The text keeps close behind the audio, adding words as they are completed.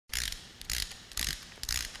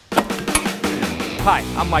Hi,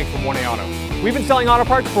 I'm Mike from 1A Auto. We've been selling auto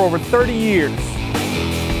parts for over 30 years.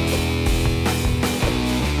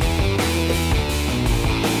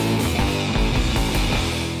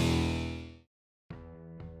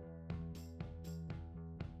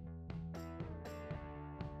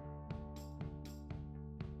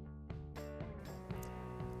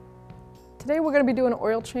 Today we're going to be doing an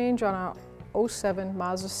oil change on our 07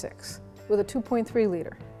 Mazda 6 with a 2.3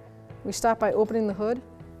 liter. We start by opening the hood.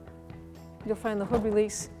 You'll find the hood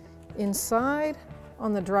release inside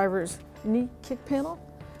on the driver's knee kick panel,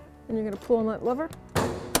 and you're going to pull on that lever.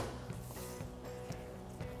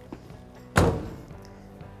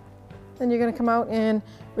 Then you're going to come out and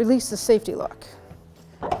release the safety lock,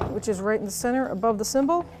 which is right in the center above the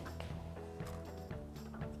cymbal.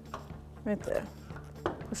 Right there.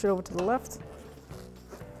 Push it over to the left.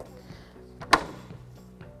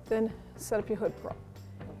 Then set up your hood prop.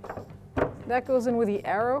 That goes in where the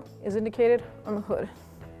arrow is indicated on the hood.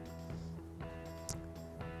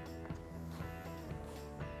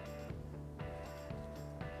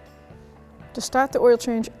 To start the oil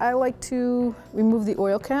change, I like to remove the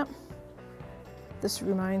oil cap. This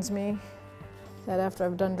reminds me that after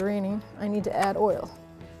I've done draining, I need to add oil.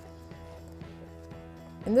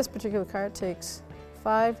 In this particular car, it takes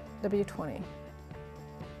 5 W20,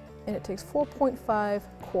 and it takes 4.5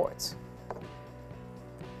 quarts.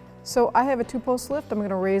 So I have a 2-post lift I'm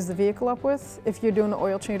going to raise the vehicle up with. If you're doing the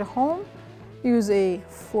oil change at home, use a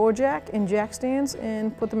floor jack and jack stands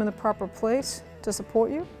and put them in the proper place to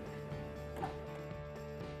support you.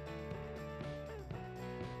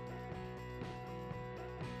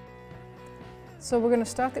 So we're going to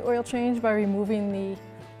start the oil change by removing the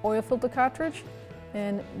oil filter cartridge.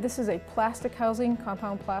 And this is a plastic housing,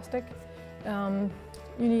 compound plastic. You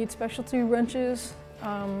need specialty wrenches.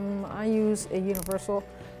 I use a universal,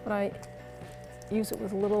 but I use it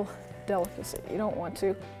with a little delicacy. You don't want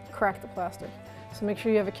to crack the plastic. So make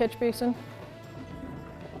sure you have a catch basin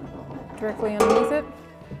directly underneath it.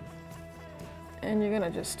 And you're gonna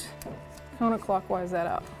just counterclockwise that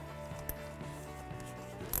out.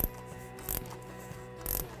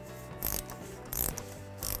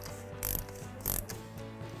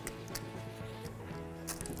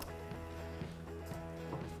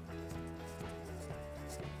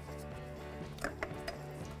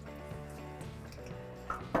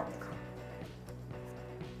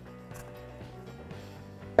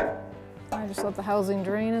 I just let the housing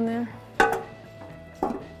drain in there.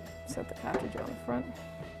 Set the cartridge on the front.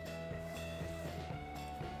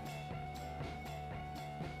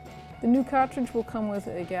 The new cartridge will come with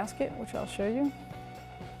a gasket, which I'll show you.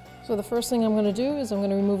 So the first thing I'm going to do is I'm going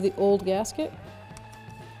to remove the old gasket.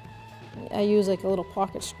 I use like a little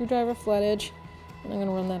pocket screwdriver, flat edge, and I'm going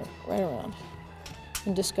to run that right around.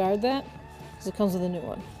 And discard that, because it comes with a new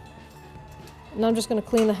one. Now I'm just going to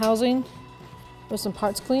clean the housing with some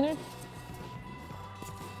parts cleaner.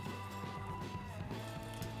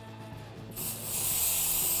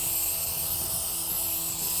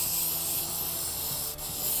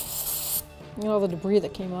 You know, all the debris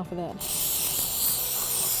that came off of that.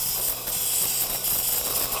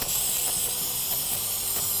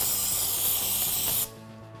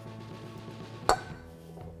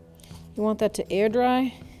 You want that to air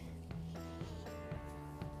dry.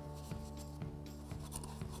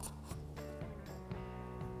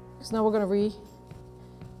 So now we're going to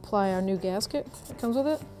reapply our new gasket that comes with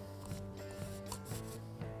it.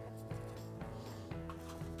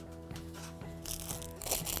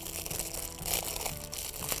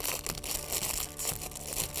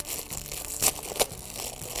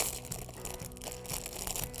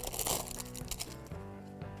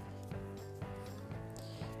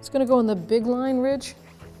 It's going to go on the big line ridge,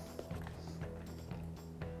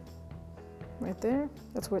 right there.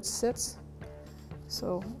 That's where it sits.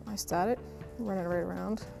 So I start it, run it right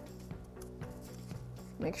around.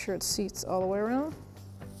 Make sure it seats all the way around.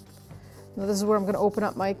 Now this is where I'm going to open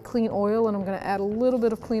up my clean oil, and I'm going to add a little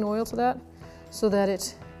bit of clean oil to that so that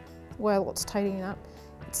it, while it's tightening up,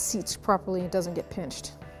 it seats properly and it doesn't get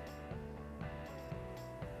pinched.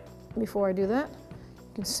 Before I do that,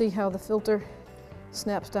 you can see how the filter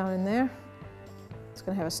snaps down in there. It's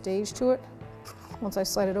going to have a stage to it. Once I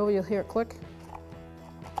slide it over, you'll hear it click.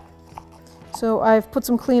 So I've put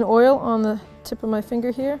some clean oil on the tip of my finger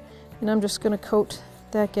here, and I'm just going to coat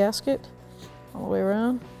that gasket all the way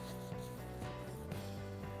around.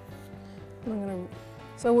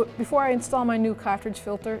 So before I install my new cartridge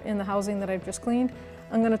filter in the housing that I've just cleaned,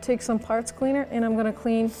 I'm going to take some parts cleaner and I'm going to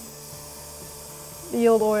clean the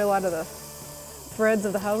old oil out of the threads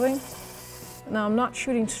of the housing. Now I'm not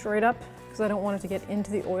shooting straight up because I don't want it to get into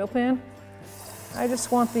the oil pan. I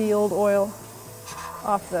just want the old oil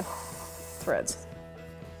off the threads.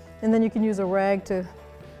 And then you can use a rag to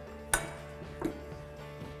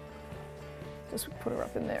just put her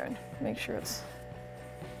up in there and make sure it's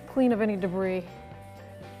clean of any debris.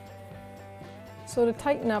 So to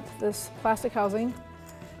tighten up this plastic housing,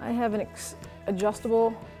 I have an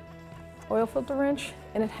adjustable oil filter wrench,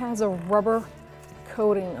 and it has a rubber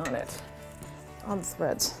coating on it, on the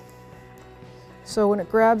threads. So when it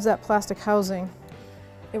grabs that plastic housing,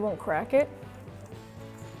 it won't crack it,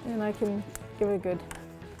 and I can give it a good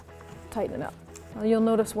tighten it up. Now you'll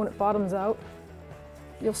notice when it bottoms out,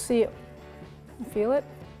 you'll see it and feel it,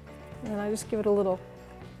 and I just give it a little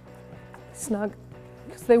snug,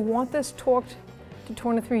 because they want this torqued to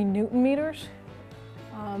 23 Newton meters,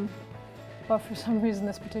 but for some reason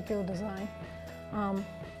this particular design,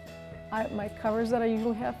 my covers that I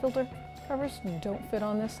usually have, filter covers, don't fit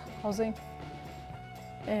on this housing,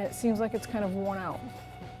 and it seems like it's kind of worn out.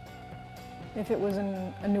 If it was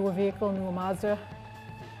in a newer vehicle, a newer Mazda,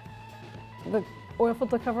 the oil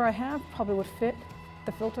filter cover I have probably would fit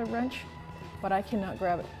the filter wrench, but I cannot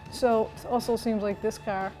grab it. So it also seems like this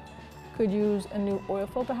car could use a new oil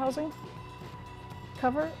filter housing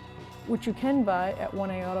cover, which you can buy at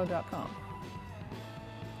 1aauto.com.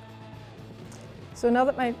 So now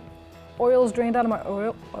that my oil is drained out of my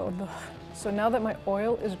oil,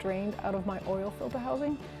 oil filter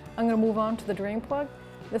housing, I'm going to move on to the drain plug.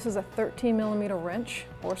 This is a 13mm wrench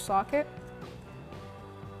or socket.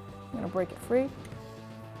 I'm going to break it free.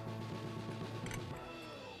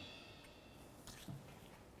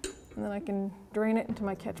 And then I can drain it into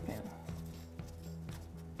my catch pan.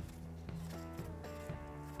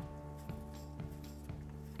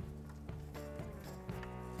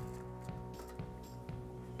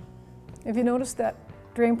 If you notice, that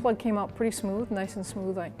drain plug came out pretty smooth, nice and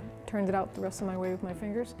smooth. I turned it out the rest of my way with my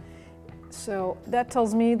fingers. So that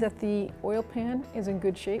tells me that the oil pan is in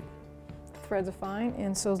good shape. The threads are fine,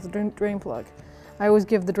 and so is the drain plug. I always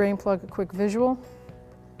give the drain plug a quick visual.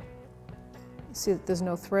 See that there's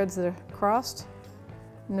no threads that are crossed,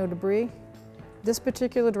 no debris. This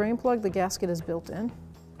particular drain plug, the gasket is built in,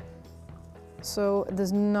 so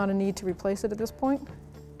there's not a need to replace it at this point.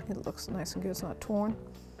 It looks nice and good, it's not torn,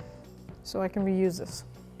 so I can reuse this.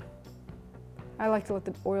 I like to let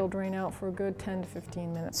the oil drain out for a good 10 to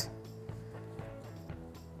 15 minutes.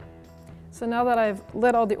 So now that I've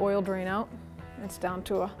let all the oil drain out, it's down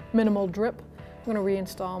to a minimal drip, I'm going to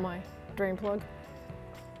reinstall my drain plug.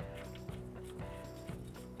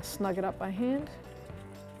 Snug it up by hand.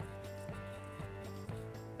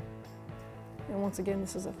 And once again,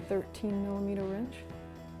 this is a 13mm wrench.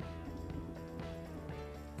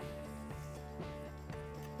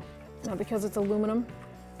 Now because it's aluminum,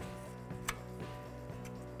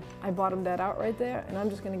 I bottomed that out right there, and I'm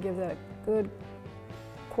just going to give that a good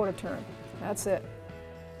quarter turn. That's it.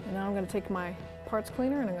 And now I'm going to take my parts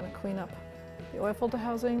cleaner and I'm going to clean up the oil filter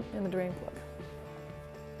housing and the drain plug.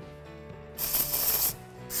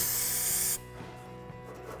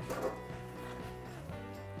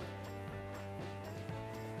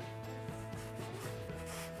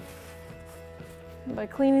 By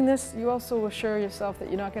cleaning this, you also assure yourself that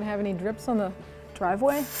you're not going to have any drips on the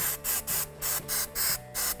driveway,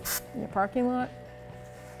 in your parking lot.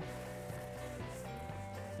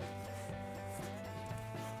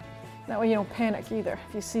 That way you don't panic either.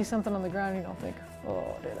 If you see something on the ground, you don't think,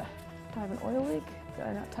 oh, do I have an oil leak? Did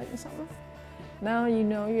I not tighten something? Now you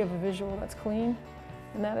know you have a visual that's clean,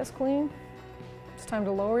 and that is clean. It's time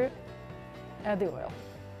to lower it, add the oil.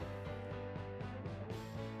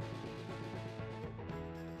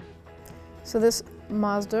 So this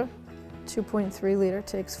Mazda 2.3 liter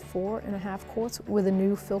takes 4.5 quarts with a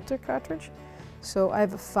new filter cartridge. So I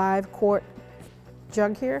have a 5-quart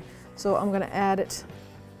jug here, so I'm going to add it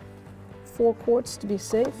 4 quarts to be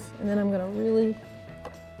safe, and then I'm going to really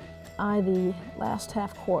eye the last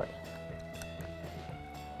half quart.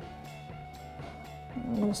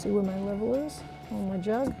 I'm going to see where my level is on my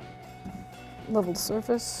jug. Leveled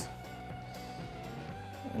surface.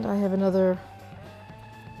 And I have another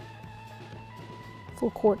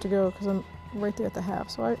full quart to go because I'm right there at the half,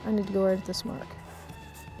 so I need to go right at this mark.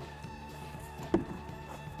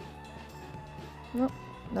 Nope,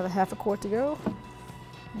 another half a quart to go,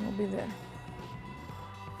 and we'll be there.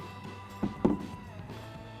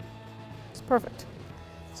 It's perfect.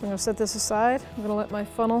 So I'm going to set this aside. I'm going to let my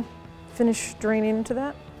funnel finish draining into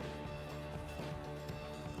that.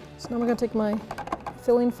 So now I'm going to take my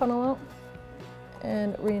filling funnel out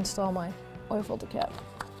and reinstall my oil filter cap.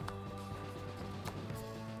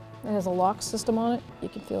 It has a lock system on it. You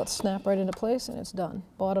can feel it snap right into place, and it's done,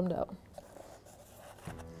 bottomed out.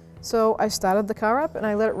 So I started the car up and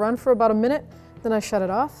I let it run for about a minute, Then I shut it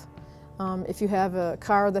off. If you have a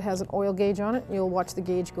car that has an oil gauge on it, you'll watch the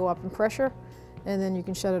gauge go up in pressure, and then you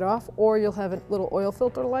can shut it off. Or you'll have a little oil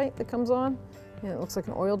filter light that comes on, and it looks like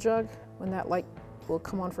an oil jug. When that light will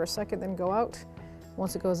come on for a second, then go out.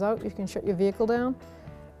 Once it goes out, you can shut your vehicle down,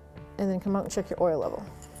 and then come out and check your oil level.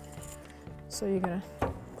 So you're gonna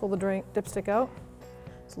pull the dipstick out.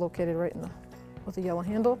 It's located right in with the yellow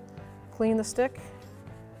handle. Clean the stick,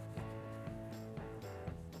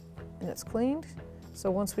 and it's cleaned. So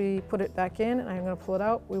once we put it back in, and I'm going to pull it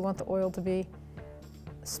out, we want the oil to be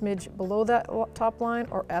a smidge below that top line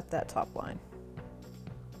or at that top line.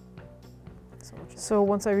 So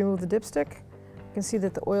once I remove the dipstick, you can see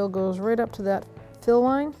that the oil goes right up to that fill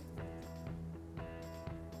line.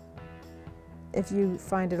 If you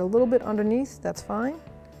find it a little bit underneath, that's fine.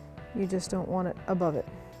 You just don't want it above it.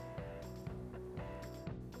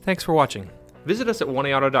 Thanks for watching. Visit us at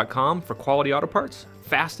oneauto.com for quality auto parts,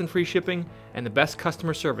 fast and free shipping, and the best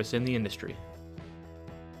customer service in the industry.